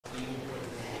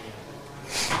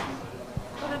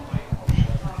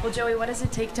Well, Joey, what does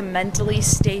it take to mentally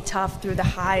stay tough through the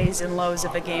highs and lows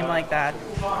of a game like that?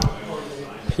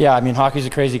 Yeah, I mean, hockey's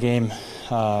a crazy game.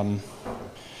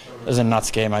 It's a nuts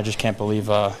game. I just can't believe,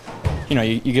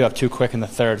 you give up too quick in the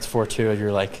third, it's 4-2, and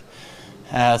you're like,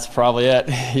 that's probably it,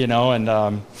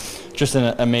 and just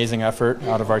an amazing effort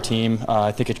out of our team.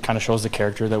 I think it kind of shows the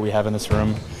character that we have in this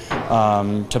room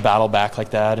to battle back like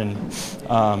that, and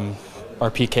our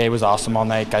PK was awesome all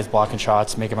night, guys blocking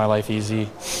shots, making my life easy,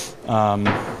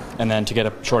 and then to get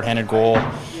a shorthanded goal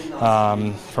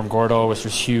from Gordo was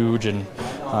just huge, and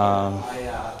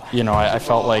I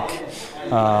felt like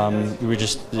it was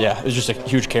just a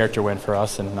huge character win for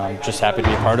us, and I'm just happy to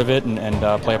be a part of it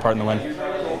and play a part in the win.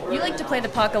 You like to play the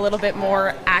puck a little bit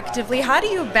more actively. How do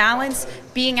you balance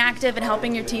being active and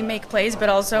helping your team make plays, but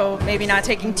also maybe not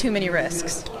taking too many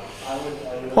risks?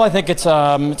 Well, I think it's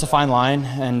a fine line,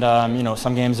 and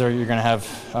some games you're going to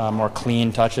have more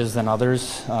clean touches than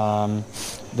others.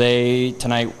 They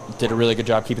tonight did a really good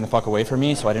job keeping the puck away from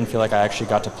me, so I didn't feel like I actually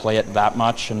got to play it that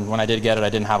much. And when I did get it, I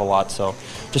didn't have a lot, so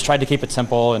just tried to keep it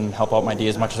simple and help out my D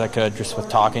as much as I could, just with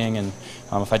talking. And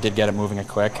if I did get it, moving it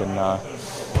quick.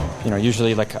 And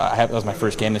usually, that was my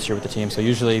first game this year with the team, so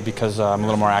usually because I'm a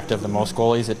little more active than most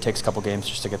goalies, it takes a couple games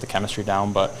just to get the chemistry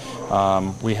down. But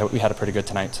we had a pretty good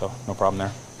tonight, so no problem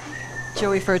there.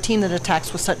 Joey, for a team that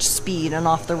attacks with such speed and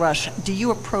off the rush, do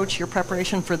you approach your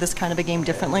preparation for this kind of a game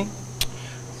differently?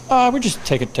 We just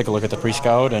take a look at the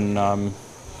pre-scout and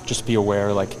just be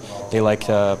aware. They like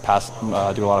to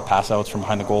do a lot of pass outs from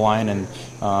behind the goal line, and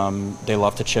they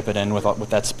love to chip it in with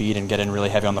that speed and get in really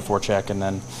heavy on the forecheck and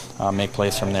then make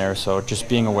plays from there. So just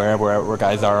being aware of where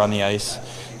guys are on the ice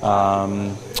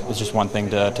is just one thing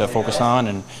to focus on,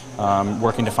 and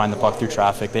working to find the puck through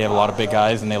traffic. They have a lot of big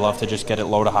guys, and they love to just get it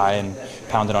low to high and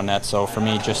pound it on net. So for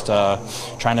me, just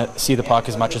trying to see the puck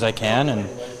as much as I can, and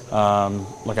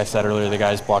like I said earlier, the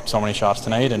guys blocked so many shots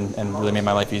tonight and really made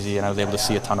my life easy, and I was able to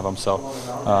see a ton of them. So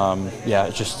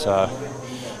it's just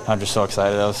I'm just so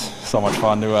excited. That was so much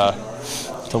fun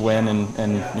to win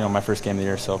and my first game of the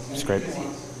year. So it's great.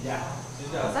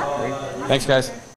 Thanks, guys.